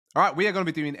All right, we are going to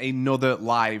be doing another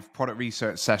live product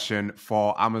research session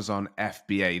for Amazon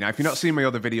FBA. Now, if you've not seen my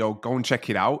other video, go and check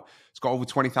it out. It's got over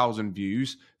 20,000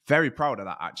 views. Very proud of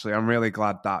that, actually. I'm really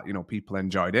glad that, people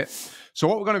enjoyed it. So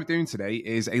what we're going to be doing today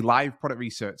is a live product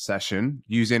research session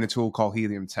using a tool called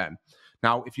Helium 10.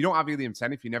 Now, if you don't have Helium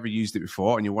 10, if you never used it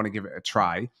before and you want to give it a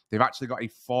try, they've actually got a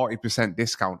 40%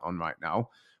 discount on right now,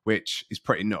 which is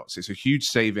pretty nuts. It's a huge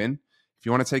saving. If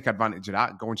you want to take advantage of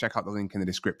that, go and check out the link in the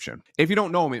description. If you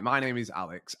don't know me, my name is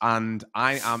Alex, and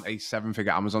I am a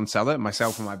 7-figure Amazon seller.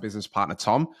 Myself and my business partner,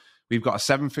 Tom, we've got a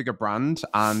 7-figure brand,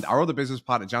 and our other business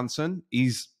partner, Jansen,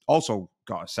 he's also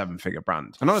got a 7-figure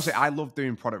brand. And honestly, I love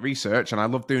doing product research, and I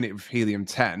love doing it with Helium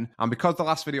 10. And because the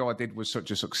last video I did was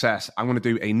such a success, I'm going to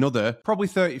do another probably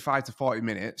 35 to 40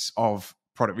 minutes of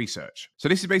product research. So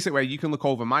this is basically where you can look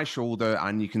over my shoulder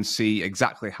and you can see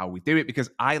exactly how we do it, because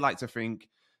I like to think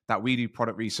that we do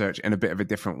product research in a bit of a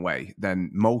different way than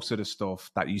most of the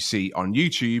stuff that you see on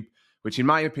YouTube, which in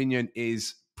my opinion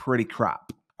is pretty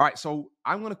crap. All right, so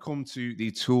I'm going to come to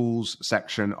the tools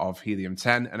section of Helium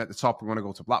 10, and at the top, I'm going to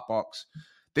go to Blackbox.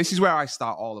 This is where I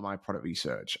start all of my product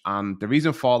research. And the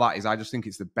reason for that is I just think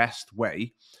it's the best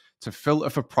way to filter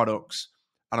for products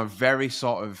on a very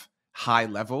sort of high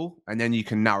level, and then you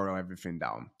can narrow everything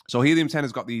down. So Helium 10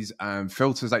 has got these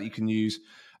filters that you can use.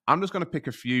 I'm just going to pick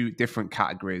a few different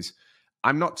categories.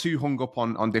 I'm not too hung up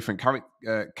on different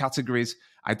categories.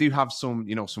 I do have some,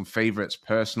 some favorites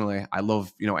personally. I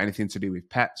love, anything to do with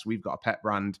pets. We've got a pet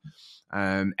brand.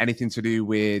 Anything to do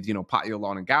with, patio,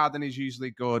 lawn and garden is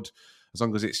usually good, as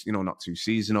long as it's, not too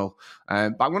seasonal.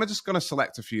 But I'm just going to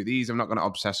select a few of these. I'm not going to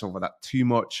obsess over that too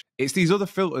much. It's these other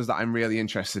filters that I'm really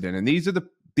interested in. And these are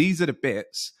the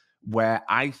bits where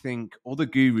I think other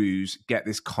gurus get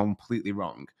this completely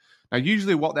wrong. Now,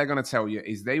 usually what they're going to tell you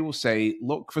is they will say,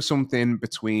 look for something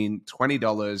between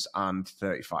 $20 and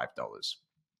 $35.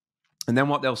 And then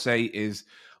what they'll say is,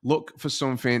 look for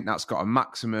something that's got a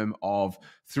maximum of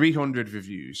 300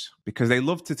 reviews, because they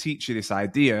love to teach you this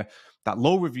idea that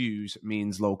low reviews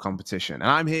means low competition. And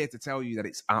I'm here to tell you that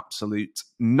it's absolute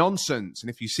nonsense. And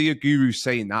if you see a guru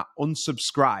saying that,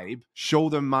 unsubscribe, show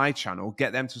them my channel,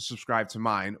 get them to subscribe to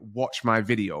mine, watch my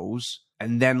videos,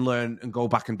 and then learn and go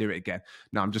back and do it again.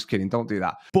 No, I'm just kidding. Don't do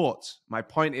that. But my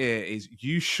point here is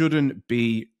you shouldn't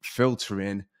be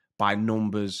filtering by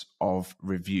numbers of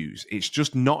reviews. It's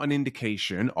just not an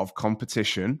indication of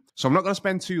competition. So I'm not going to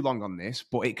spend too long on this,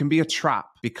 but it can be a trap,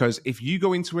 because if you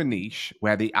go into a niche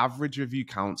where the average review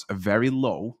counts are very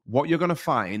low, what you're going to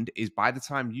find is by the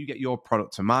time you get your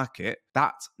product to market,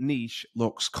 that niche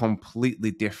looks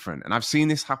completely different. And I've seen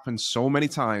this happen so many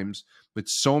times with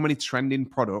so many trending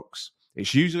products.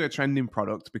 It's usually a trending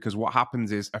product, because what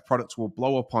happens is a product will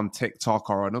blow up on TikTok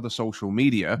or another social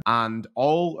media, and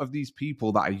all of these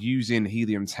people that are using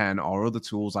Helium 10 or other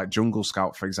tools like Jungle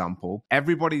Scout, for example,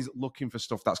 everybody's looking for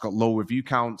stuff that's got low review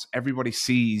counts. Everybody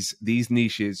sees these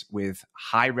niches with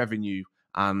high revenue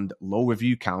and low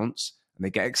review counts, and they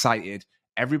get excited.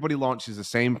 Everybody launches the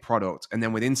same product, and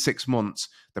then within 6 months,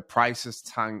 the price has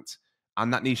tanked,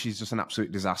 and that niche is just an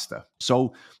absolute disaster.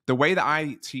 So the way that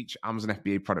I teach Amazon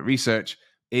FBA product research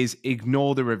is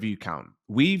ignore the review count.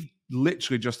 We've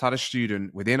literally just had a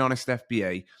student within Honest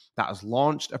FBA that has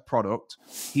launched a product.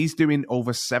 He's doing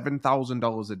over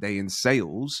 $7,000 a day in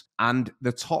sales, and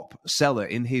the top seller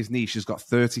in his niche has got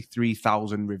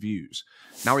 33,000 reviews.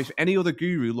 Now, if any other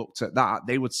guru looked at that,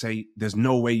 they would say, there's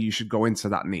no way you should go into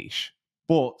that niche.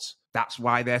 But that's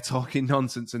why they're talking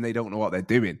nonsense and they don't know what they're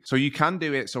doing. So you can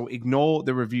do it. So ignore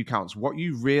the review counts. What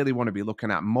you really want to be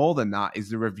looking at more than that is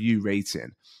the review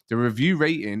rating. The review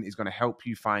rating is going to help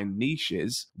you find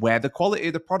niches where the quality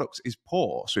of the products is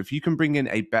poor. So if you can bring in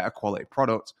a better quality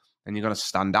product, then you're going to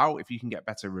stand out. If you can get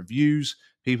better reviews,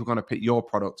 people are going to pick your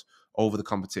product over the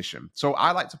competition. So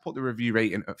I like to put the review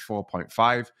rating at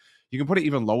 4.5. You can put it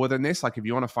even lower than this. Like if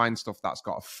you want to find stuff that's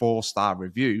got a 4-star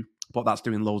review, but that's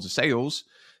doing loads of sales,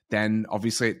 then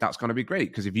obviously that's going to be great,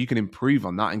 because if you can improve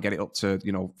on that and get it up to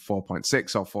 4.6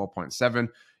 or 4.7,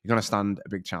 you're going to stand a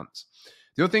big chance.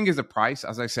 The other thing is the price.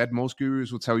 As I said, most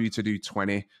gurus will tell you to do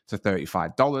 $20 to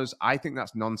 $35. I think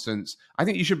that's nonsense. I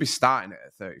think you should be starting it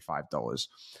at $35.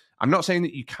 I'm not saying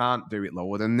that you can't do it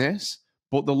lower than this,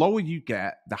 but the lower you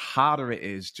get, the harder it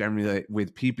is generally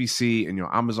with PPC and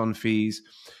your Amazon fees.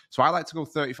 So I like to go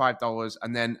 $35,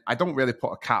 and then I don't really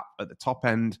put a cap at the top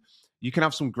end. You can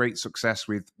have some great success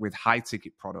with high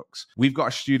ticket products. We've got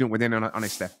a student within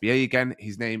Honest FBA again.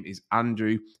 His name is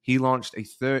Andrew. He launched a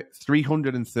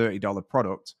 $330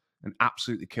 product and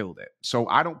absolutely killed it. So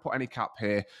I don't put any cap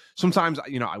here. Sometimes,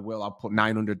 I'll put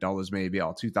 $900 maybe,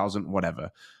 or $2,000,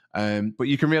 whatever. But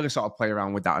you can really sort of play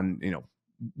around with that and,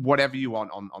 whatever you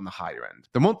want on the higher end.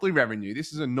 The monthly revenue,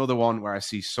 this is another one where I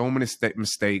see so many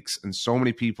mistakes and so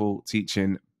many people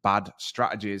teaching bad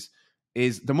strategies,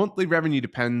 is the monthly revenue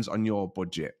depends on your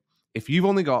budget. If you've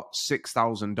only got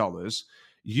 $6,000,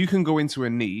 you can go into a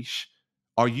niche,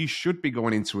 or you should be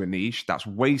going into a niche that's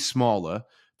way smaller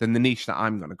than the niche that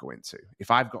I'm going to go into. If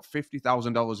I've got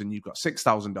 $50,000 and you've got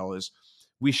 $6,000,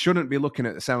 we shouldn't be looking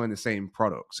at selling the same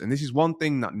products. And this is one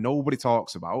thing that nobody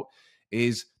talks about,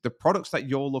 is the products that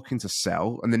you're looking to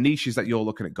sell and the niches that you're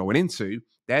looking at going into,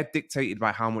 they're dictated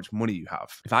by how much money you have.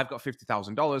 If I've got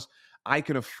 $50,000, I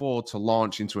can afford to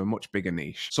launch into a much bigger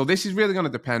niche. So this is really going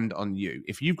to depend on you.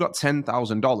 If you've got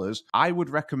 $10,000, I would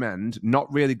recommend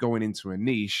not really going into a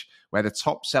niche where the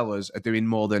top sellers are doing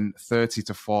more than $30,000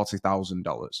 to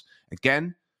 $40,000.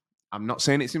 Again, I'm not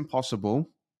saying it's impossible,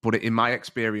 but in my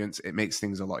experience, it makes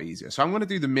things a lot easier. So I'm going to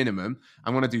do the minimum.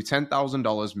 I'm going to do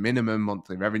 $10,000 minimum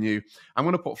monthly revenue. I'm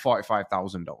going to put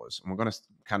 $45,000, and we're going to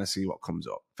kind of see what comes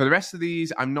up. For the rest of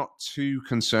these, I'm not too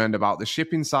concerned about the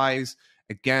shipping size.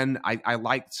 Again, I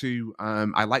like to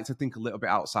think a little bit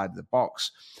outside the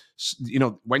box. You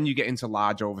know, when you get into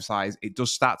large oversize, it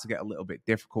does start to get a little bit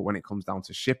difficult when it comes down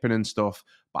to shipping and stuff.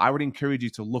 But I would encourage you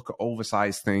to look at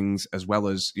oversized things as well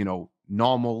as, you know,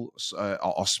 normal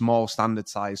or small standard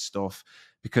size stuff,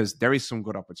 because there is some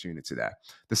good opportunity there.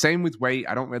 The same with weight.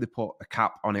 I don't really put a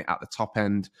cap on it at the top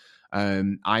end.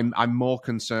 I'm more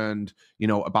concerned, you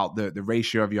know, about the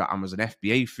ratio of your Amazon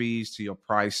FBA fees to your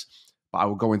price. But I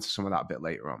will go into some of that a bit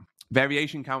later on.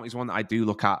 Variation count is one that I do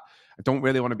look at. I don't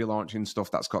really want to be launching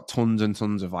stuff that's got tons and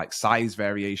tons of like size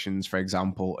variations, for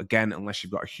example, again, unless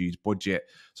you've got a huge budget.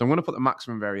 So I'm going to put the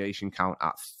maximum variation count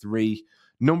at 3.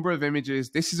 Number of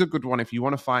images. This is a good one if you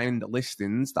want to find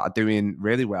listings that are doing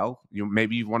really well.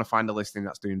 Maybe you want to find a listing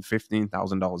that's doing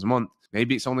 $15,000 a month.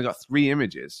 Maybe it's only got 3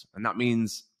 images, and that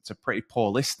means it's a pretty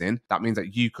poor listing. That means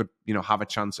that you could, you know, have a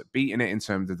chance at beating it in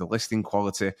terms of the listing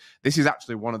quality. This is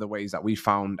actually one of the ways that we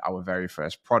found our very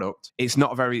first product. It's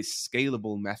not a very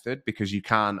scalable method because you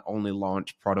can only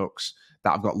launch products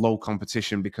that have got low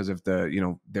competition because of the, you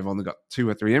know, they've only got 2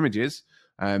 or 3 images.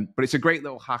 But it's a great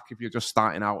little hack if you're just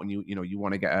starting out and you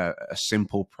want to get a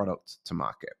simple product to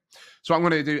market. So what I'm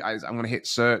going to do is I'm going to hit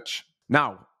search.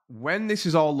 Now, when this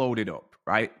is all loaded up,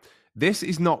 right, this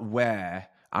is not where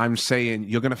I'm saying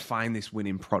you're going to find this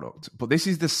winning product, but this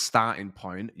is the starting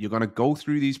point. You're going to go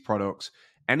through these products.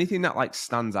 Anything that like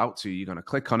stands out to you, you're going to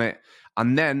click on it,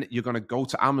 and then you're going to go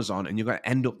to Amazon and you're going to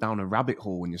end up down a rabbit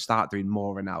hole when you start doing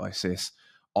more analysis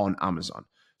on Amazon.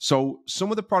 So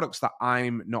some of the products that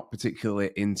I'm not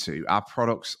particularly into are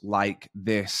products like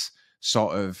this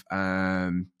sort of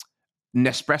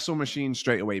Nespresso machine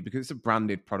straight away, because it's a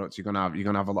branded product. You're gonna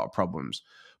have a lot of problems.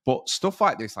 But stuff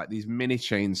like this, like these mini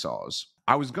chainsaws,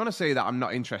 I was going to say that I'm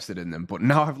not interested in them, but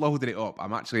now I've loaded it up,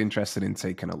 I'm actually interested in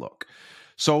taking a look.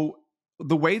 So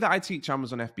the way that I teach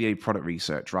Amazon FBA product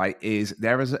research, right, is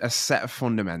there is a set of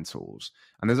fundamentals,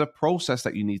 and there's a process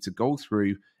that you need to go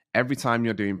through every time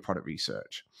you're doing product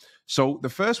research. So the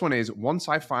first one is, once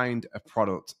I find a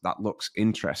product that looks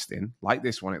interesting, like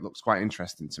this one, it looks quite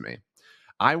interesting to me,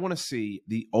 I want to see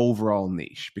the overall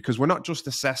niche, because we're not just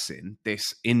assessing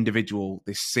this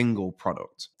single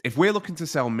product. If we're looking to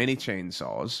sell mini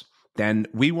chainsaws, then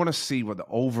we want to see what the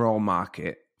overall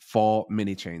market for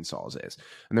mini chainsaws is.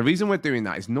 And the reason we're doing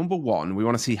that is, number one, we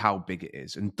want to see how big it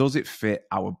is and does it fit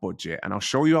our budget? And I'll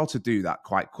show you how to do that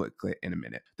quite quickly in a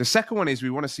minute. The second one is we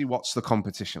want to see what's the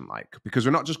competition like, because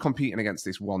we're not just competing against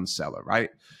this one seller, right?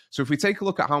 So if we take a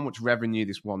look at how much revenue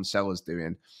this one seller is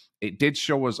doing, it did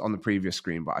show us on the previous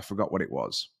screen, but I forgot what it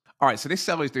was. All right, so this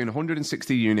seller is doing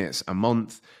 160 units a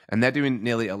month, and they're doing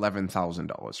nearly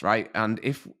 $11,000, right? And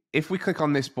if we click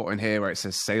on this button here where it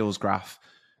says sales graph,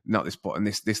 not this button,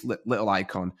 this little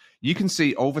icon, you can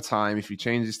see over time, if you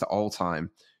change this to all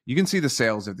time, you can see the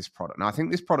sales of this product. Now, I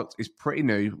think this product is pretty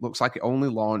new. Looks like it only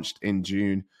launched in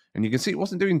June, and you can see it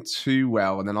wasn't doing too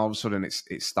well, and then all of a sudden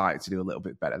it started to do a little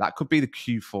bit better. That could be the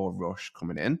Q4 rush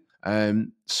coming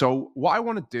in. So what I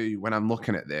want to do when I'm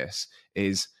looking at this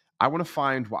is I want to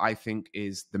find what I think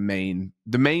is the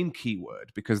main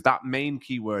keyword, because that main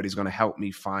keyword is going to help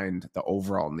me find the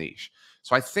overall niche.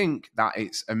 So I think that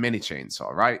it's a mini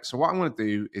chainsaw, right? So what I'm going to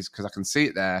do is, because I can see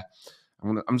it there,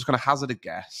 I'm just going to hazard a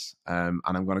guess, and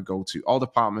I'm going to go to all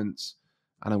departments,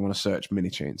 and I'm going to search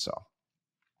mini chainsaw.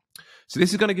 So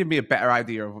this is going to give me a better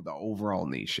idea of what the overall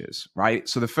niche is, right?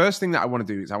 So the first thing that I want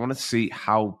to do is I want to see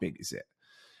how big is it.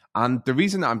 And the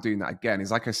reason that I'm doing that, again,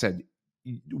 is, like I said,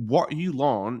 what you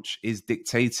launch is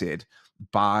dictated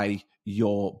by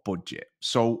your budget.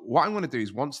 So what I'm going to do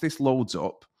is, once this loads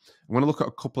up, I'm going to look at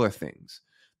a couple of things.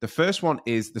 The first one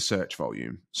is the search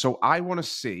volume. So I want to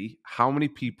see how many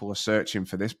people are searching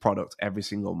for this product every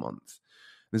single month.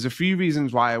 There's a few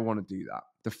reasons why I want to do that.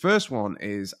 The first one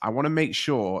is I want to make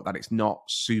sure that it's not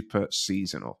super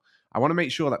seasonal. I want to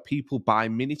make sure that people buy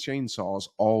mini chainsaws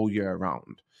all year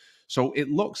round. So it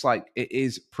looks like it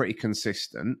is pretty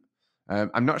consistent.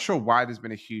 I'm not sure why there's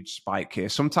been a huge spike here.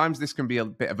 Sometimes this can be a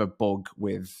bit of a bug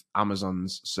with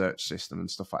Amazon's search system and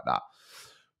stuff like that.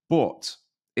 But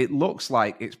it looks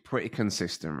like it's pretty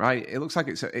consistent, right? It looks like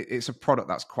it's a product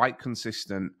that's quite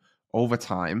consistent over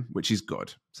time, which is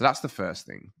good. So that's the first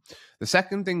thing. The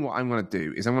second thing, what I'm going to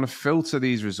do is I'm going to filter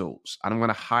these results and I'm going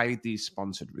to hide these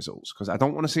sponsored results because I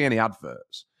don't want to see any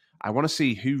adverts. I want to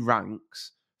see who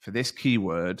ranks for this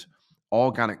keyword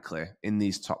organically in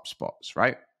these top spots,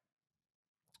 right?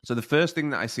 So the first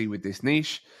thing that I see with this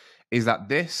niche is that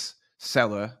this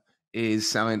seller is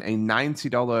selling a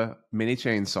 $90 mini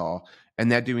chainsaw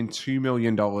and they're doing $2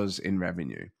 million in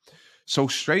revenue. So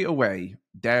straight away,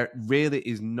 there really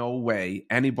is no way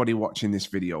anybody watching this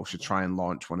video should try and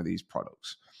launch one of these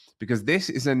products because this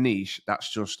is a niche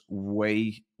that's just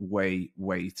way, way,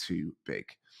 way too big.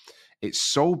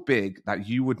 It's so big that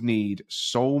you would need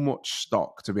so much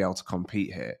stock to be able to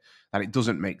compete here that it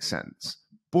doesn't make sense.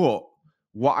 But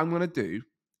what I'm going to do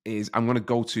is I'm going to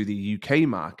go to the UK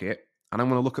market and I'm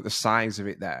going to look at the size of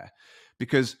it there.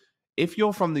 Because if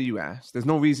you're from the US, there's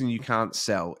no reason you can't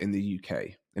sell in the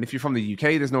UK. And if you're from the UK,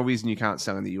 there's no reason you can't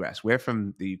sell in the US. We're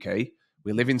from the UK,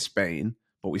 we live in Spain,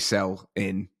 but we sell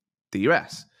in the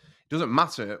US. It doesn't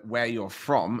matter where you're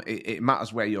from, it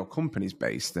matters where your company's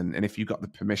based and if you've got the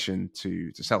permission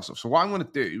to sell stuff. So what I'm going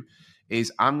to do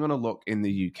is I'm going to look in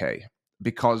the UK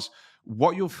because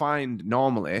what you'll find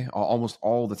normally or almost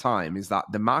all the time is that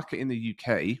the market in the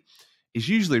UK is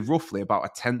usually roughly about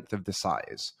 1/10 of the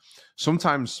size,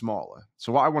 sometimes smaller.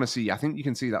 So what I want to see, I think you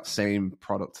can see that same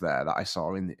product there that I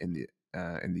saw in the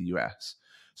US.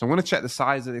 So I'm going to check the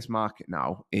size of this market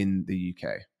now in the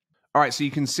UK. All right, so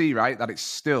you can see, right, that it's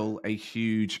still a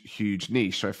huge, huge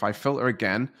niche. So if I filter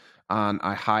again and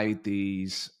I hide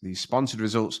these sponsored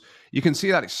results, you can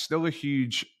see that it's still a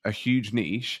huge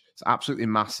niche. It's absolutely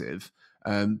massive.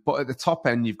 But at the top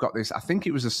end, you've got this, I think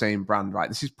it was the same brand, right?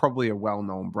 This is probably a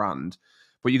well-known brand.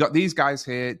 But you got these guys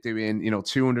here doing,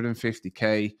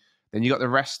 250K. Then you got the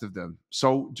rest of them.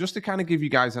 So just to kind of give you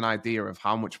guys an idea of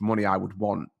how much money I would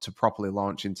want to properly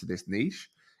launch into this niche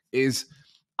is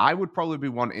I would probably be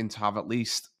wanting to have at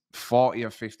least 40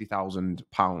 or 50,000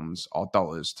 pounds or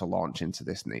dollars to launch into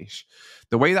this niche.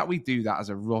 The way that we do that as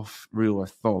a rough rule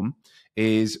of thumb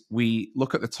is we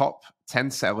look at the top 10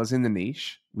 sellers in the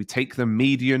niche, we take the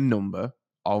median number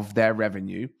of their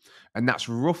revenue, and that's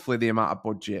roughly the amount of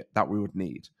budget that we would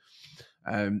need.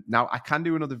 Now, I can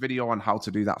do another video on how to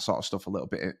do that sort of stuff a little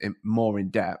bit more in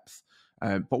depth.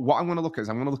 But what I'm going to look at is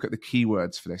I'm going to look at the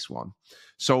keywords for this one.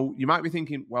 So you might be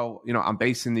thinking, well, I'm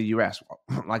based in the US.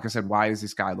 Like I said, why is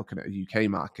this guy looking at a UK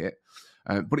market?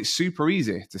 But it's super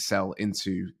easy to sell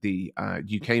into the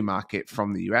UK market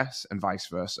from the US and vice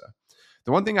versa.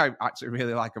 The one thing I actually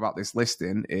really like about this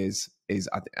listing is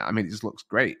I mean, it just looks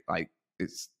great. Like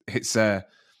it's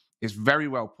very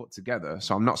well put together.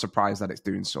 So I'm not surprised that it's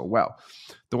doing so well.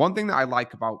 The one thing that I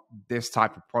like about this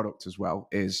type of product as well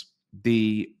is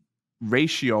the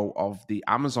ratio of the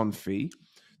Amazon fee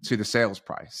to the sales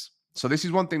price. So this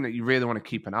is one thing that you really want to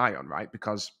keep an eye on, right?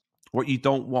 Because what you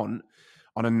don't want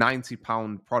on a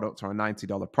 £90 product or a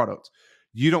 $90 product,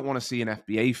 you don't want to see an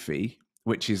FBA fee,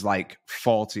 which is like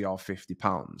 40 or 50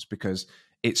 pounds, because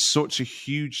it's such a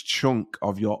huge chunk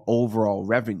of your overall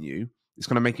revenue. It's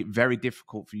going to make it very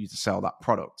difficult for you to sell that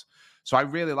product. So I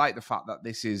really like the fact that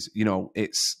this is,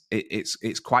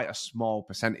 it's quite a small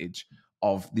percentage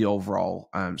of the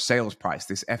overall sales price.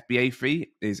 This FBA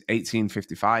fee is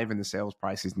 $18.55 and the sales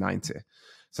price is $90.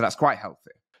 So that's quite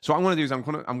healthy. So what I'm going to do is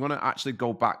I'm going to actually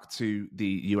go back to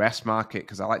the US market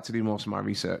because I like to do most of my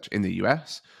research in the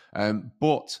US.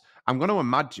 But I'm going to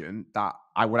imagine that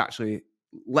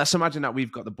let's imagine that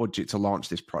we've got the budget to launch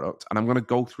this product, and I'm going to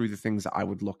go through the things that I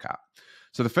would look at.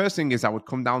 So the first thing is I would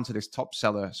come down to this top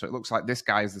seller. So it looks like this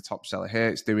guy is the top seller here.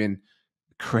 It's doing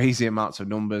crazy amounts of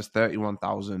numbers,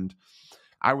 31,000.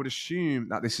 I would assume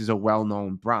that this is a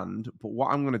well-known brand, but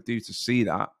what I'm going to do to see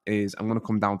that is I'm going to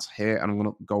come down to here and I'm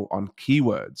going to go on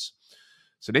keywords.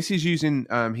 So this is using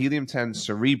Helium 10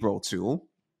 Cerebral tool,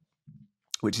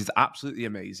 which is absolutely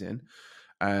amazing.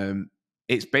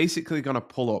 It's basically going to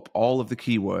pull up all of the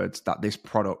keywords that this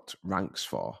product ranks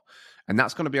for. And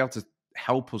that's going to be able to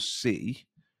help us see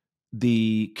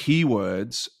the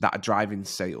keywords that are driving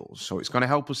sales. So it's going to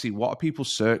help us see what are people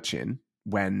searching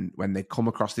when they come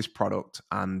across this product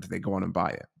and they go on and buy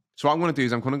it. So what I'm going to do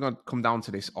is I'm going to come down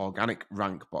to this organic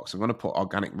rank box. I'm going to put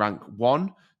organic rank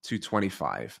 1 to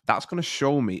 25. That's going to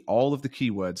show me all of the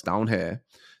keywords down here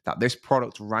that this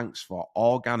product ranks for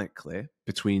organically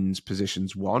between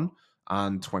positions 1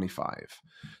 and 25.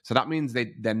 So that means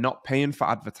they're not paying for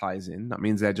advertising. That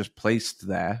means they're just placed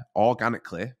there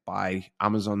organically by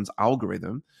Amazon's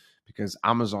algorithm, because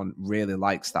Amazon really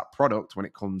likes that product when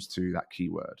it comes to that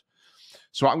keyword.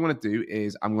 So what I'm going to do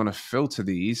is I'm going to filter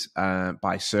these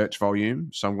by search volume.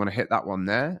 So I'm going to hit that one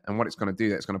there. And what it's going to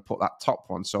do, it's going to put that top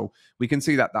one. So we can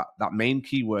see that main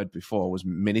keyword before was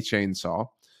mini chainsaw.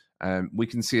 We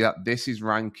can see that this is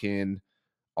ranking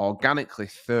organically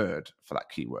 3rd for that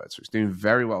keyword. So it's doing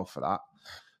very well for that.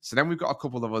 So then we've got a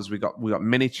couple of others. We got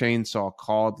mini chainsaw,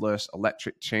 cordless,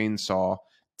 electric chainsaw,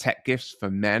 tech gifts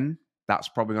for men. That's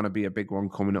probably going to be a big one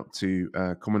coming up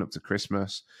to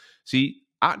Christmas. See,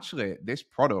 actually, this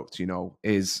product,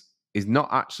 is not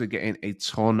actually getting a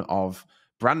ton of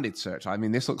branded search. I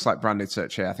mean, this looks like branded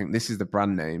search here. I think this is the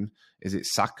brand name. Is it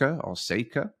Saka or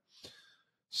Seika?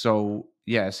 So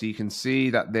yeah, so you can see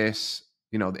that this,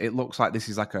 it looks like this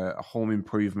is like a home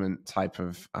improvement type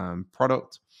of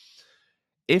product.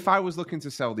 If I was looking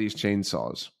to sell these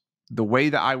chainsaws, the way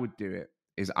that I would do it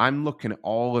is I'm looking at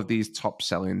all of these top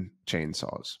selling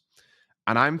chainsaws.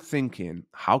 And I'm thinking,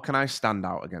 how can I stand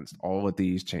out against all of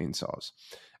these chainsaws?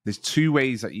 There's 2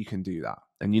 ways that you can do that.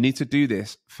 And you need to do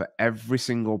this for every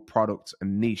single product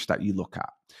and niche that you look at.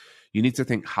 You need to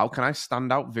think, how can I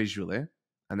stand out visually?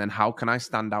 And then how can I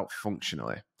stand out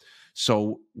functionally?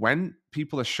 So when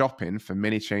people are shopping for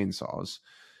mini chainsaws,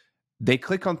 they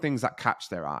click on things that catch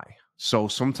their eye. So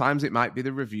sometimes it might be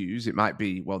the reviews. It might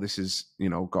be, well, this is,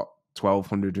 got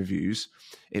 1,200 reviews.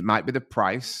 It might be the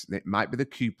price. It might be the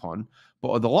coupon.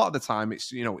 But a lot of the time,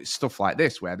 it's stuff like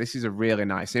this, where this is a really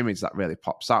nice image that really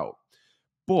pops out.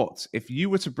 But if you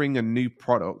were to bring a new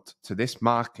product to this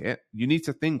market, you need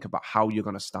to think about how you're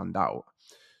going to stand out.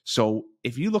 So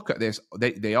if you look at this,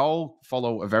 they all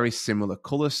follow a very similar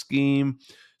color scheme.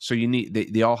 So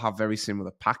they all have very similar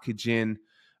packaging.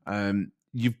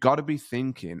 You've got to be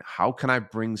thinking, how can I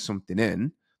bring something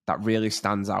in that really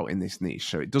stands out in this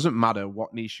niche? So it doesn't matter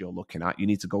what niche you're looking at. You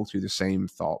need to go through the same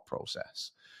thought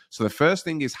process. So the first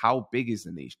thing is, how big is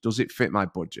the niche? Does it fit my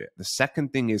budget? The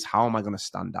second thing is, how am I going to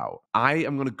stand out? I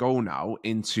am going to go now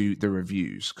into the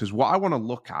reviews, because what I want to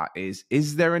look at is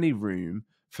there any room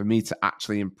for me to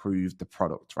actually improve the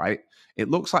product, right? It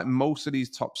looks like most of these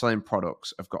top selling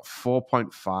products have got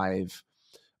 4.5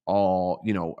 or,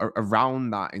 around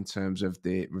that in terms of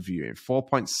the reviewing.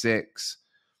 4.6,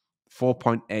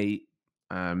 4.8,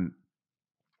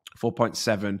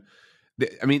 4.7.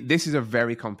 I mean, this is a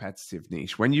very competitive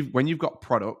niche. When you've got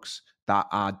products that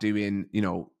are doing,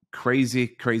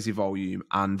 crazy volume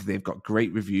and they've got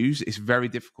great reviews, it's very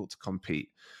difficult to compete.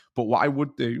 But what I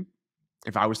would do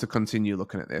if I was to continue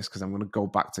looking at this, because I'm going to go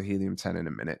back to Helium 10 in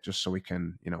a minute, just so we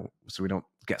can, so we don't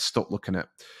get stuck looking at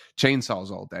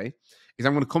chainsaws all day, is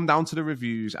I'm going to come down to the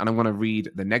reviews and I'm going to read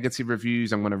the negative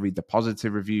reviews. I'm going to read the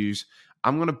positive reviews.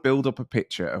 I'm going to build up a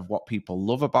picture of what people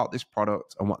love about this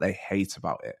product and what they hate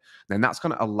about it. Then that's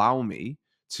going to allow me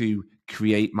to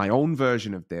create my own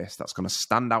version of this that's going to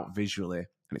stand out visually,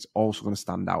 and it's also going to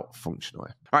stand out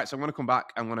functionally. All right, so I'm going to come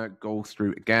back. I'm going to go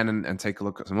through again and take a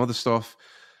look at some other stuff.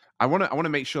 I want to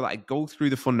make sure that I go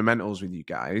through the fundamentals with you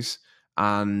guys,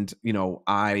 and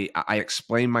I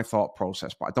explain my thought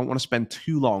process, but I don't want to spend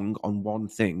too long on one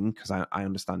thing, because I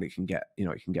understand it can get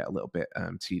a little bit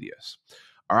tedious.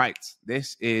 All right,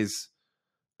 this is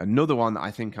another one that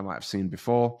I think I might have seen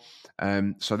before.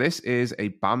 So this is a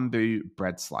bamboo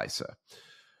bread slicer.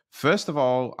 First of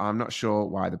all, I'm not sure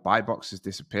why the buy box has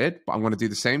disappeared, but I'm going to do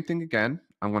the same thing again.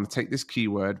 I'm going to take this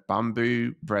keyword,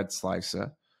 bamboo bread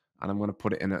slicer, and I'm going to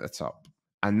put it in at the top.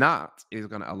 And that is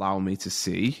going to allow me to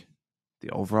see the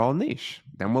overall niche.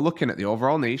 Then we're looking at the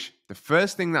overall niche. The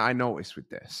first thing that I notice with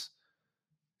this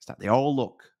is that they all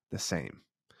look the same.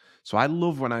 So I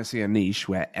love when I see a niche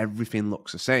where everything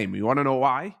looks the same. You want to know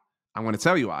why? I'm going to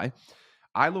tell you why.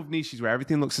 I love niches where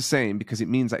everything looks the same, because it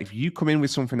means that if you come in with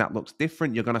something that looks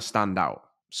different, you're going to stand out.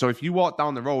 So if you walk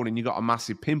down the road and you got a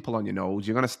massive pimple on your nose,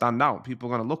 you're going to stand out. People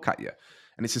are going to look at you.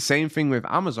 And it's the same thing with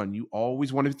Amazon. You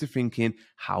always want to be thinking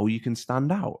how you can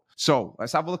stand out. So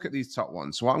let's have a look at these top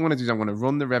ones. So what I'm going to do is I'm going to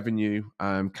run the revenue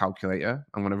calculator.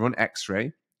 I'm going to run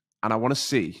X-ray, and I want to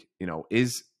see,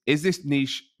 is this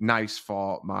niche nice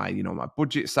for my, my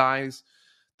budget size?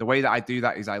 The way that I do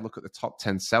that is I look at the top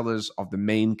 10 sellers of the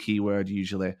main keyword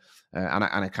usually, and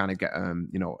I kind of get,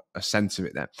 a sense of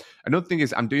it there. Another thing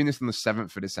is I'm doing this on the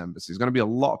 7th of December. So there's going to be a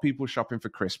lot of people shopping for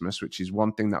Christmas, which is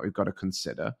one thing that we've got to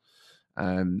consider.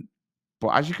 But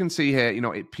as you can see here,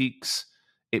 it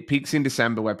peaks in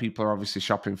December, where people are obviously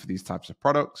shopping for these types of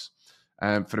products.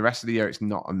 For the rest of the year, it's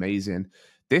not amazing.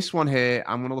 This one here,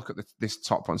 I'm going to look at this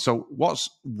top one. So what's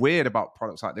weird about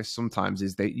products like this sometimes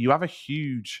is that you have a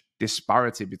huge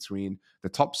disparity between the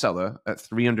top seller at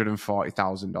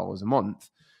 $340,000 a month,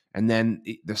 and then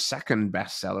the second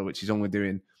best seller, which is only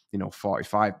doing,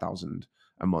 $45,000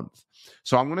 a month.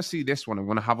 So I'm going to see this one. I'm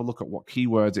going to have a look at what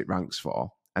keywords it ranks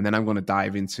for, and then I'm going to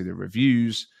dive into the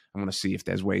reviews. I'm going to see if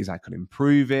there's ways I can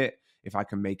improve it, if I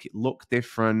can make it look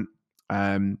different.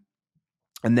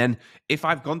 And then if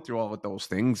I've gone through all of those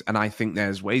things and I think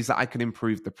there's ways that I can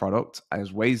improve the product,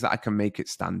 there's ways that I can make it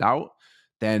stand out,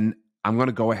 then I'm going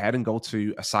to go ahead and go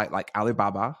to a site like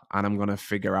Alibaba, and I'm going to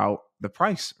figure out the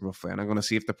price roughly, and I'm going to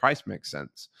see if the price makes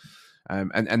sense.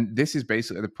 And this is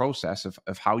basically the process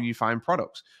of how you find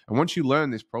products. And once you learn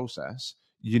this process,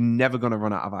 you're never going to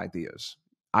run out of ideas.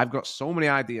 I've got so many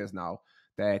ideas now.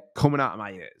 They're coming out of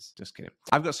my ears. Just kidding.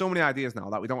 I've got so many ideas now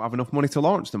that we don't have enough money to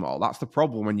launch them all. That's the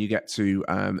problem when you get to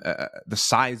the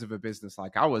size of a business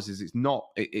like ours. Is it's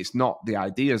not the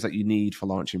ideas that you need for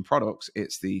launching products.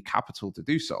 It's the capital to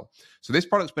do so. So this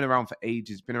product's been around for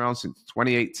ages. It's been around since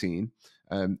 2018.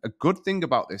 A good thing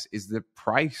about this is the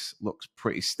price looks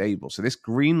pretty stable. So this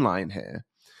green line here,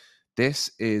 this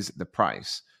is the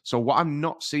price. So what I'm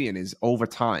not seeing is over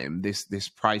time, this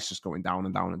price just going down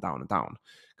and down and down and down.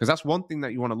 Because that's one thing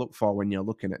that you want to look for when you're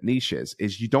looking at niches,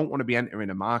 is you don't want to be entering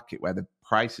a market where the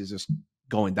price is just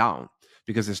going down,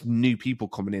 because there's new people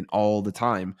coming in all the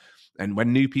time. And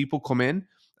when new people come in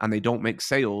and they don't make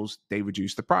sales, they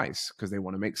reduce the price because they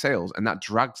want to make sales. And that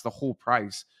drags the whole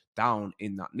price down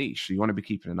in that niche. So you want to be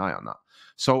keeping an eye on that.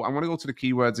 So I'm going to go to the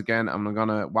keywords again. I'm going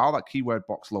to, while that keyword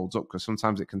box loads up, because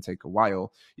sometimes it can take a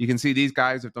while, you can see these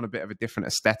guys have done a bit of a different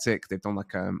aesthetic. They've done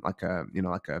like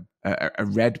a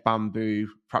red bamboo.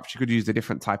 Perhaps you could use a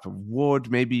different type of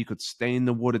wood. Maybe you could stain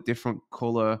the wood a different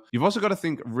color. You've also got to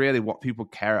think really what people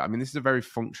care. I mean, this is a very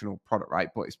functional product, right?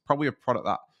 But it's probably a product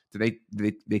that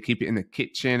they keep it in the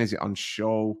kitchen. Is it on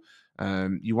show?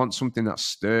 You want something that's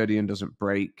sturdy and doesn't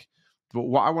break. But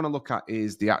what I want to look at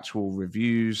is the actual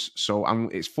reviews. So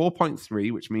it's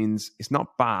 4.3, which means it's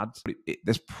not bad. But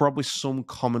there's probably some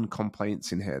common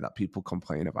complaints in here that people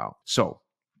complain about. So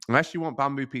unless you want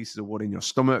bamboo pieces of wood in your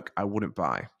stomach, I wouldn't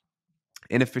buy.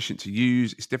 Inefficient to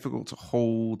use. It's difficult to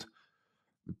hold.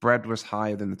 The bread was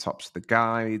higher than the tops of the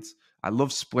guides. I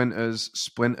love splinters.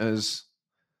 Splinters.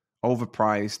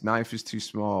 Overpriced. Knife is too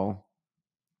small.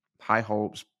 High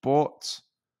hopes. But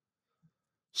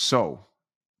so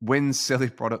wins silly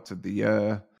product of the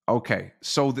year. Okay,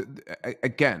 so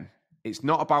again, it's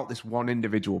not about this one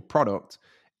individual product.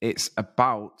 It's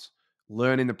about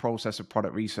learning the process of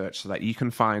product research so that you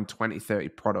can find 20, 30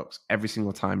 products every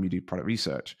single time you do product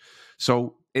research.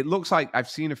 So it looks like I've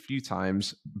seen a few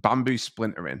times bamboo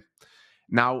splintering.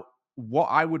 Now, what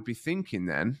I would be thinking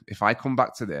then, if I come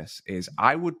back to this, is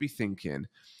I would be thinking,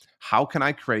 how can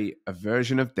I create a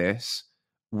version of this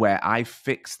where I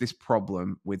fix this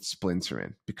problem with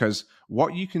splintering? Because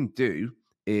what you can do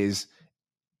is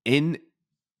in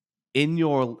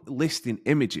your listing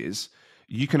images,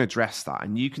 you can address that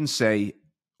and you can say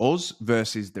us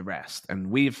versus the rest. And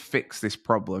we've fixed this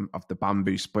problem of the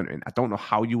bamboo splintering. I don't know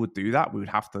how you would do that. We would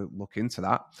have to look into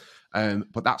that.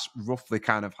 But that's roughly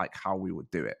kind of like how we would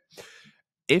do it.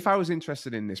 If I was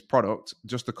interested in this product,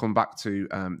 just to come back to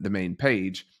the main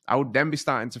page, I would then be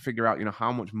starting to figure out,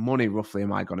 how much money roughly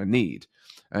am I going to need?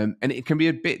 And it can be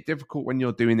a bit difficult when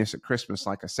you're doing this at Christmas,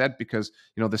 like I said, because,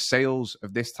 the sales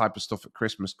of this type of stuff at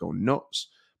Christmas go nuts.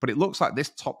 But it looks like this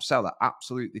top seller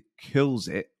absolutely kills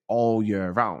it all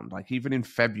year round. Like even in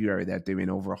February, they're doing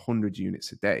over 100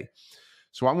 units a day.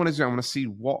 So what I'm going to do, I'm going to see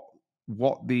what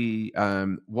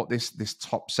this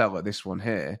top seller, this one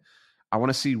here, I want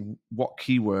to see what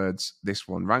keywords this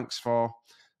one ranks for.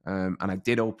 And I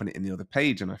did open it in the other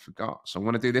page and I forgot. So I'm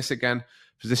going to do this again.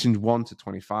 Positions 1 to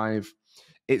 25.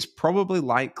 It's probably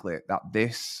likely that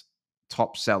this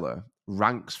top seller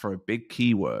ranks for a big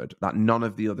keyword that none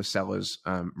of the other sellers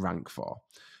rank for.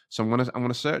 So I'm going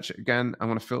to search it again. I'm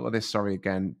going to filter this,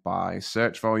 again by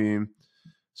search volume.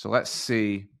 So let's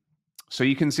see. So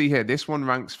you can see here, this one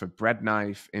ranks for bread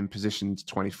knife in positions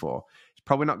 24.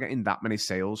 Probably not getting that many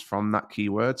sales from that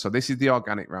keyword. So this is the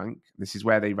organic rank. This is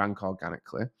where they rank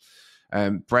organically.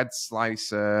 Bread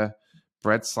slicer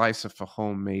for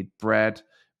homemade bread,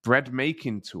 bread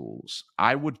making tools.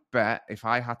 I would bet, if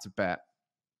I had to bet,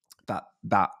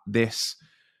 that this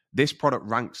product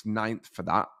ranks 9th for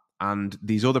that, and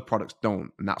these other products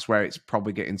don't, and that's where it's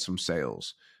probably getting some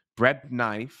sales. Bread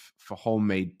knife for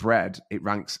homemade bread, it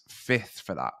ranks 5th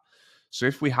for that. So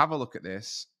if we have a look at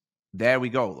this, There we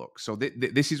go. Look, so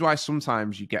this is why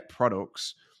sometimes you get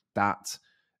products that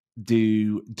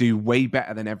do way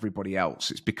better than everybody else.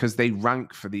 It's because they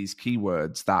rank for these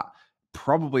keywords that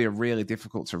probably are really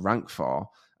difficult to rank for.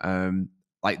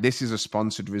 Like this is a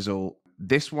sponsored result.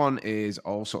 This one is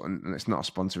also, and it's not a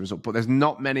sponsored result, but there's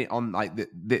not many on like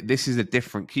this is a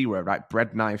different keyword, right?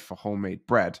 Bread knife for homemade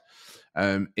bread.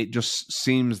 It just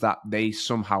seems that they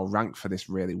somehow rank for this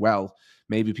really well.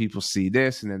 Maybe people see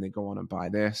this and then they go on and buy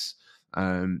this.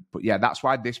 But yeah, that's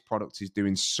why this product is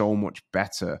doing so much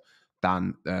better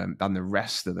than the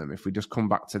rest of them. If we just come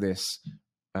back to this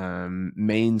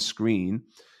main screen,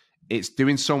 it's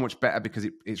doing so much better because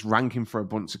it's ranking for a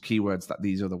bunch of keywords that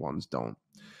these other ones don't.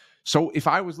 So if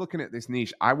I was looking at this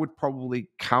niche, I would probably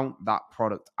count that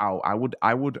product out. I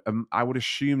would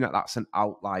assume that that's an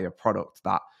outlier product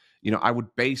that, you know, I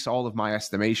would base all of my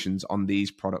estimations on these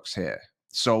products here.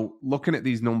 So looking at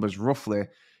these numbers roughly,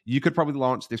 you could probably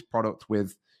launch this product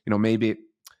with, you know, maybe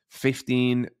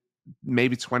 15,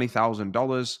 maybe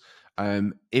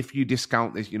 $20,000. If you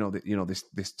discount this,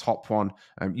 this top one,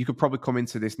 you could probably come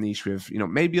into this niche with, you know,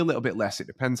 maybe a little bit less. It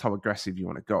depends how aggressive you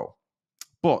want to go.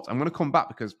 But I'm going to come back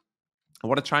because I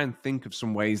want to try and think of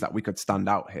some ways that we could stand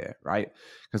out here, right?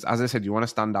 Because as I said, you want to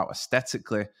stand out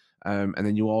aesthetically, and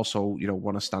then you also, you know,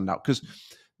 want to stand out because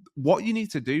what you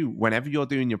need to do whenever you're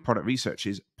doing your product research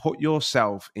is put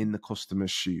yourself in the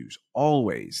customer's shoes.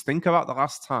 Always think about the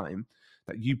last time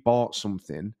that you bought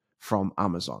something from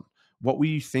Amazon. What were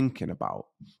you thinking about?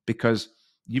 Because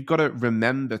you've got to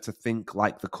remember to think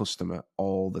like the customer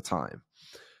all the time.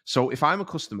 So if I'm a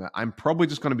customer, I'm probably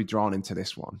just going to be drawn into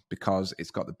this one because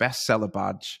it's got the bestseller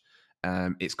badge.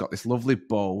 It's got this lovely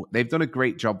bow. They've done a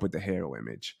great job with the hero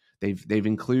image. They've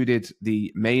included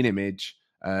the main image.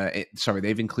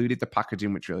 They've included the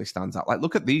packaging, which really stands out. Like,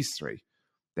 look at these three.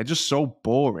 They're just so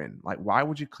boring. Like, why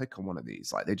would you click on one of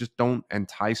these? Like, they just don't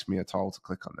entice me at all to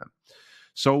click on them.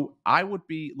 So I would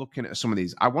be looking at some of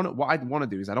these. What I'd want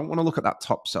to do is I don't want to look at that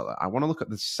top seller. I want to look at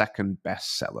the second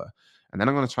best seller. And then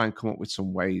I'm going to try and come up with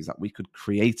some ways that we could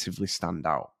creatively stand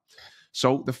out.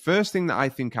 So the first thing that I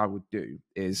think I would do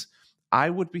is I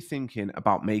would be thinking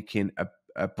about making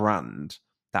a brand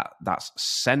that's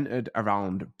centered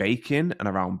around baking and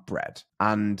around bread.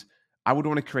 And I would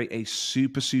want to create a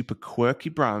super, super quirky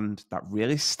brand that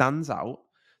really stands out,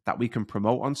 that we can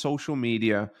promote on social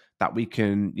media, that we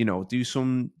can, you know, do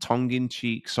some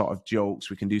tongue-in-cheek sort of jokes.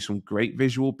 We can do some great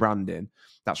visual branding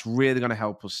that's really going to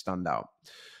help us stand out.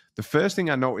 The first thing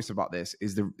I noticed about this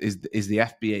is the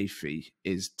FBA fee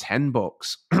is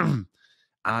 $10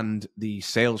 and the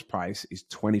sales price is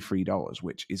 $23,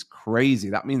 which is crazy.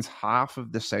 That means half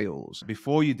of the sales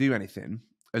before you do anything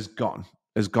has gone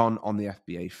on the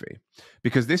FBA fee,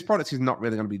 because this product is not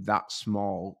really going to be that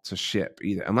small to ship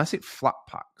either, unless it flat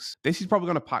packs. This is probably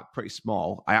going to pack pretty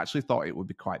small. I actually thought it would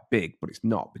be quite big, but it's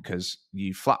not, because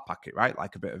you flat pack it, right?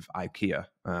 Like a bit of IKEA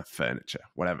furniture,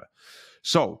 whatever.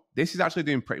 So this is actually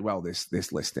doing pretty well,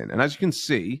 this listing. And as you can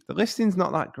see, the listing's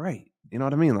not that great. You know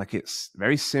what I mean? Like, it's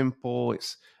very simple.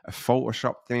 It's a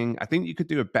Photoshop thing. I think you could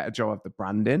do a better job of the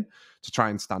branding to try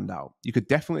and stand out. You could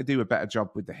definitely do a better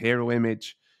job with the hero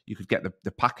image. You could get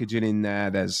the packaging in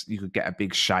there. You could get a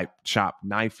big sharp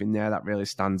knife in there that really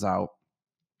stands out.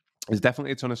 There's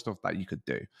definitely a ton of stuff that you could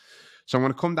do. So I'm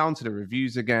going to come down to the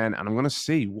reviews again, and I'm going to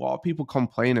see what are people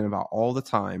complaining about all the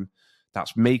time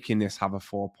that's making this have a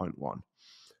 4.1.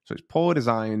 So it's poor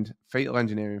designed, fatal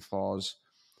engineering flaws.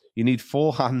 You need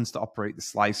 4 hands to operate the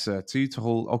slicer, 2 to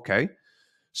hold. Okay.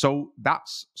 So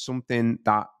that's something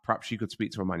that perhaps you could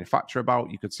speak to a manufacturer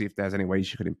about. You could see if there's any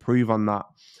ways you could improve on that.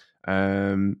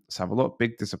 Let's have a look.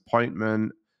 Big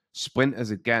disappointment.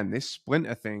 Splinters again. This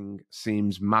splinter thing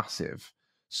seems massive.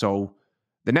 So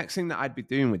the next thing that I'd be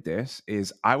doing with this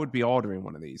is I would be ordering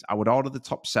one of these. I would order the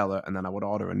top seller, and then I would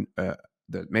order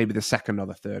maybe the second or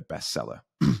the third best seller.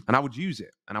 And I would use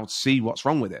it, and I would see what's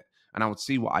wrong with it, and I would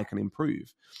see what I can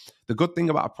improve. The good thing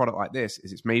about a product like this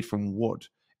is it's made from wood.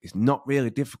 It's not really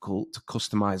difficult to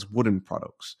customize wooden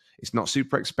products. It's not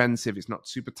super expensive. It's not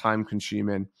super time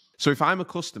consuming. So if I'm a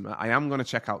customer, I am going to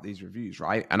check out these reviews,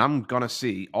 right? And I'm going to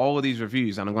see all of these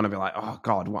reviews, and I'm going to be like, oh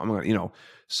God, what am I going to, you know,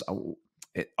 so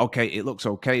it looks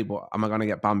okay, but am I going to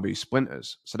get bamboo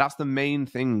splinters? So that's the main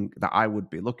thing that I would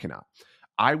be looking at.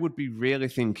 I would be really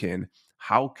thinking,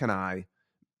 how can I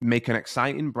make an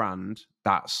exciting brand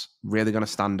that's really going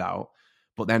to stand out?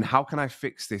 But then how can I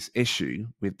fix this issue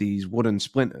with these wooden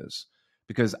splinters?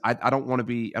 Because I don't want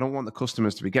the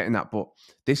customers to be getting that, but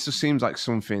this just seems like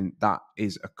something that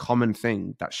is a common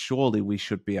thing that surely we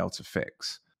should be able to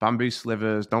fix. Bamboo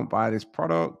slivers, don't buy this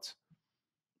product.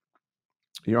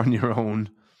 You're on your own.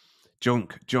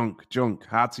 Junk, junk, junk.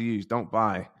 Hard to use. Don't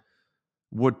buy.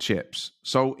 Wood chips.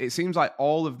 So it seems like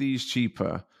all of these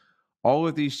cheaper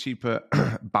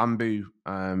bamboo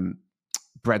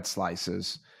bread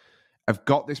slicers have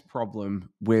got this problem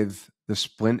with the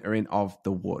splintering of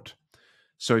the wood.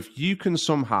 So if you can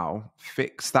somehow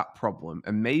fix that problem,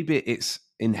 and maybe it's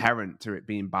inherent to it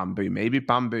being bamboo, maybe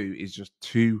bamboo is just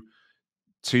too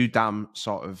damn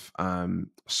sort of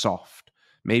soft.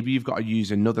 Maybe you've got to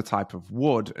use another type of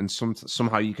wood, and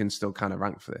somehow you can still kind of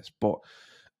rank for this. But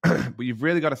but you've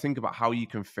really got to think about how you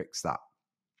can fix that.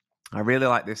 I really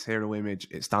like this hero image.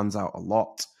 It stands out a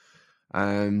lot.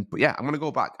 But yeah, I'm going to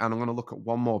go back and I'm going to look at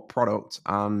one more product,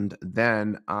 and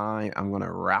then I am going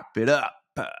to wrap it up.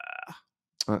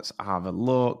 Let's have a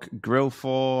look. Grill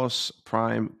Force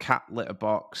Prime cat litter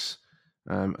box.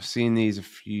 I've seen these a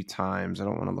few times. I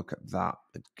don't want to look at that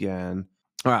again.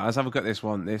 All right, let's have a look at this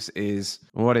one.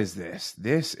 What is this?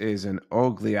 This is an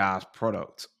ugly ass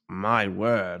product. My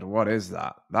word, what is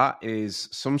that? That is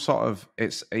some sort of,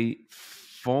 it's a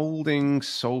folding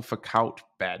sofa couch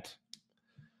bed.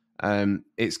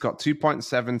 It's got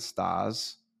 2.7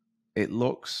 stars. It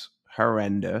looks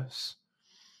horrendous.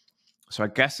 So I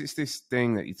guess it's this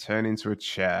thing that you turn into a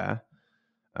chair.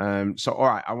 So all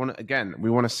right, we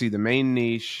want to see the main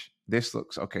niche. This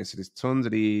looks okay. So there's tons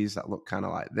of these that look kind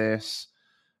of like this.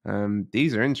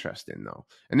 These are interesting though.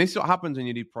 And this is what happens when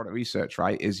you do product research,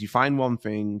 right? Is you find one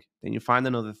thing, then you find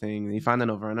another thing, then you find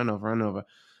another and another and another.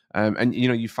 And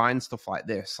you find stuff like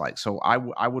this. Like, so I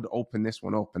would open this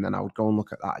one up and then I would go and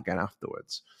look at that again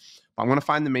afterwards. But I'm going to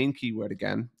find the main keyword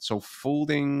again. So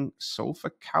folding sofa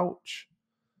couch.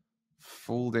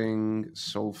 Folding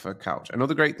sofa couch.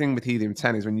 Another great thing with Helium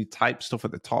 10 is when you type stuff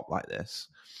at the top like this,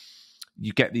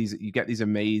 you get these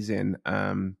amazing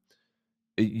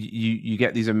you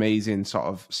get these amazing sort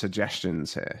of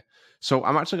suggestions here. So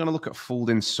I'm actually going to look at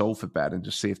folding sofa bed and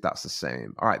just see if that's the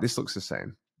same. All right, this looks the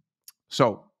same.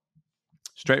 So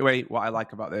straight away, what I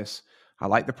like about this, I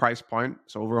like the price point.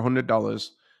 It's over $100.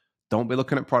 Don't be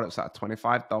looking at products that are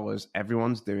 $25.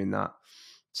 Everyone's doing that.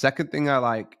 Second thing I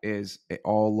like is it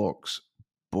all looks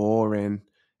boring.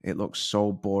 It looks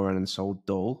so boring and so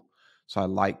dull. So I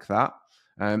like that.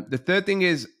 The third thing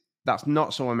is that's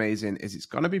not so amazing is it's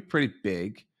going to be pretty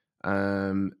big,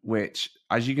 which,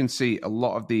 as you can see, a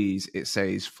lot of these, it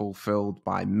says fulfilled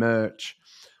by merch.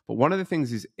 But one of the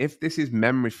things is if this is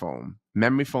memory foam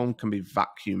can be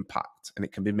vacuum packed and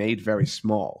it can be made very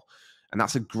small. And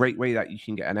that's a great way that you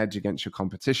can get an edge against your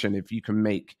competition if you can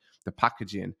make the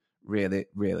packaging really,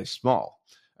 really small.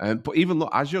 But even look,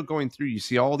 as you're going through, you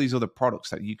see all these other products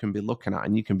that you can be looking at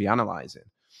and you can be analyzing.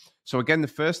 So again, the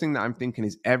first thing that I'm thinking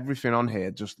is everything on here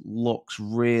just looks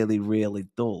really, really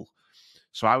dull.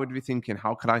 So I would be thinking,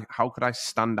 how could I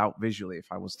stand out visually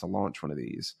if I was to launch one of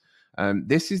these?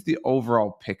 This is the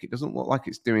overall pick. It doesn't look like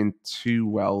it's doing too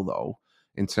well though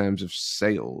in terms of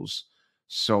sales.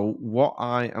 So what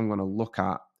I am going to look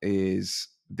at is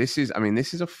this is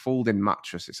a folding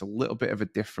mattress. It's a little bit of a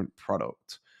different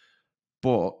product,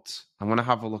 but I'm going to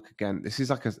have a look again. This is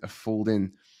like a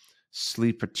folding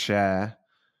sleeper chair.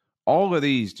 All of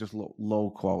these just look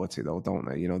low quality though, don't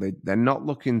they? They're not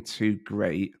looking too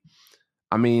great.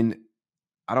 I mean,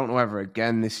 I don't know whether,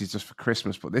 again, this is just for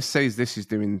Christmas, but this says this is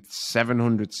doing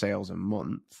 700 sales a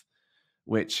month,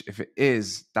 which if it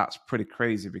is, that's pretty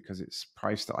crazy because it's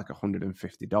priced at like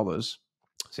 $150.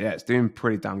 So yeah, it's doing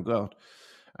pretty damn good.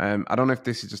 I don't know if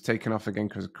this is just taking off again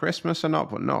because of Christmas or not,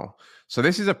 but no. So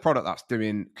this is a product that's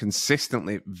doing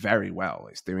consistently very well.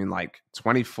 It's doing like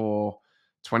 24,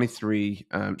 23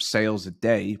 sales a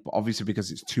day, but obviously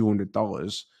because it's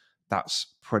 $200,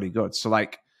 that's pretty good. So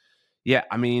like, yeah,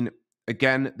 I mean,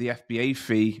 again, the FBA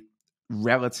fee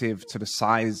relative to the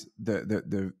size,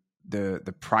 the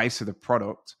price of the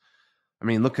product. I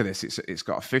mean, look at this. It's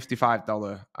got a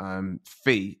 $55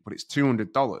 fee, but it's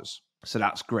 $200. So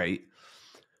that's great.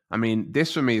 I mean,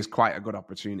 this for me is quite a good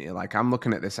opportunity. Like, I'm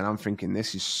looking at this and I'm thinking,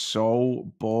 this is so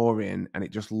boring and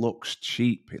it just looks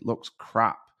cheap. It looks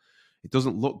crap. It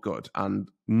doesn't look good. And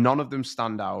none of them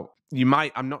stand out.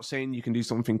 I'm not saying you can do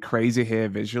something crazy here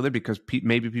visually because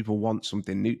maybe people want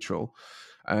something neutral.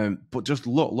 But just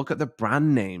look at the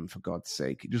brand name, for God's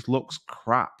sake. It just looks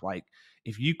crap. Like,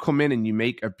 if you come in and you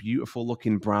make a beautiful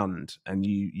looking brand and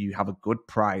you have a good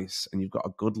price and you've got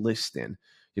a good listing,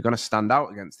 you're going to stand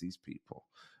out against these people.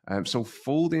 So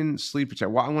folding sleeper chair,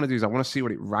 what I want to do is I want to see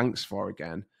what it ranks for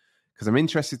again, because I'm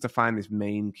interested to find this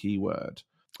main keyword.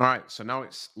 All right, so now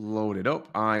it's loaded up.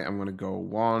 I am going to go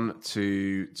 1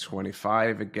 to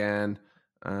 25 again,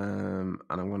 and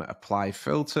I'm going to apply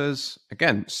filters.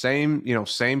 Again,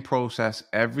 same process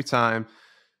every time,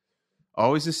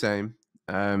 always the same.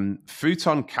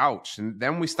 Futon couch, and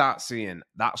then we start seeing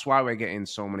that's why we're getting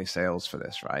so many sales for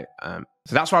this, right?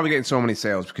 So that's why we're getting so many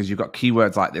sales, because you've got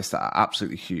keywords like this that are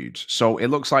absolutely huge. So it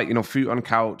looks like, you know, futon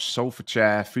couch, sofa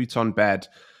chair, futon bed.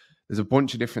 There's a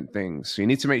bunch of different things. So you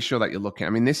need to make sure that you're looking. I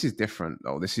mean, this is different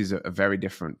though. This is a very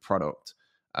different product.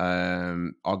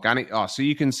 Organic. Oh, so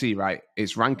you can see, right?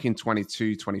 It's ranking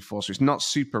 22, 24. So it's not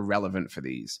super relevant for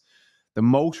these. The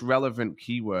most relevant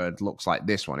keyword looks like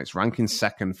this one. It's ranking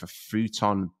second for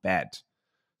futon bed.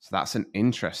 So that's an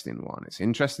interesting one. It's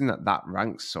interesting that that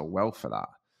ranks so well for that.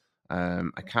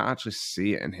 I can't actually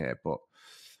see it in here, but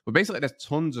basically there's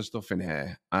tons of stuff in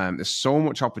here. There's so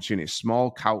much opportunity.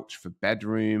 Small couch for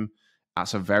bedroom.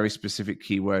 That's a very specific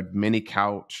keyword. Mini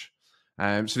couch.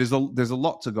 So there's a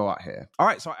lot to go at here. All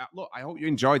right. So look, I hope you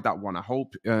enjoyed that one. I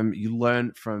hope you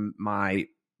learned from my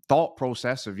thought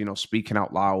process of, you know, speaking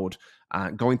out loud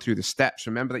and going through the steps.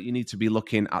 Remember that you need to be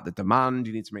looking at the demand.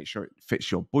 You need to make sure it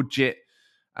fits your budget.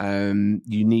 You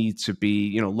need to be,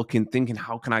 you know, thinking,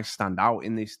 how can I stand out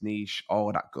in this niche?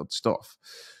 All that good stuff.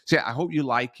 So yeah, I hope you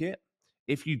like it.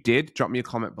 If you did, drop me a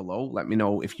comment below. Let me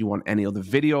know if you want any other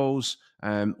videos,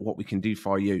 what we can do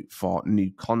for you for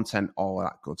new content, all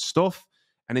that good stuff.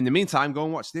 And in the meantime, go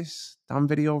and watch this damn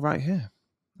video right here.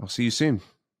 I'll see you soon.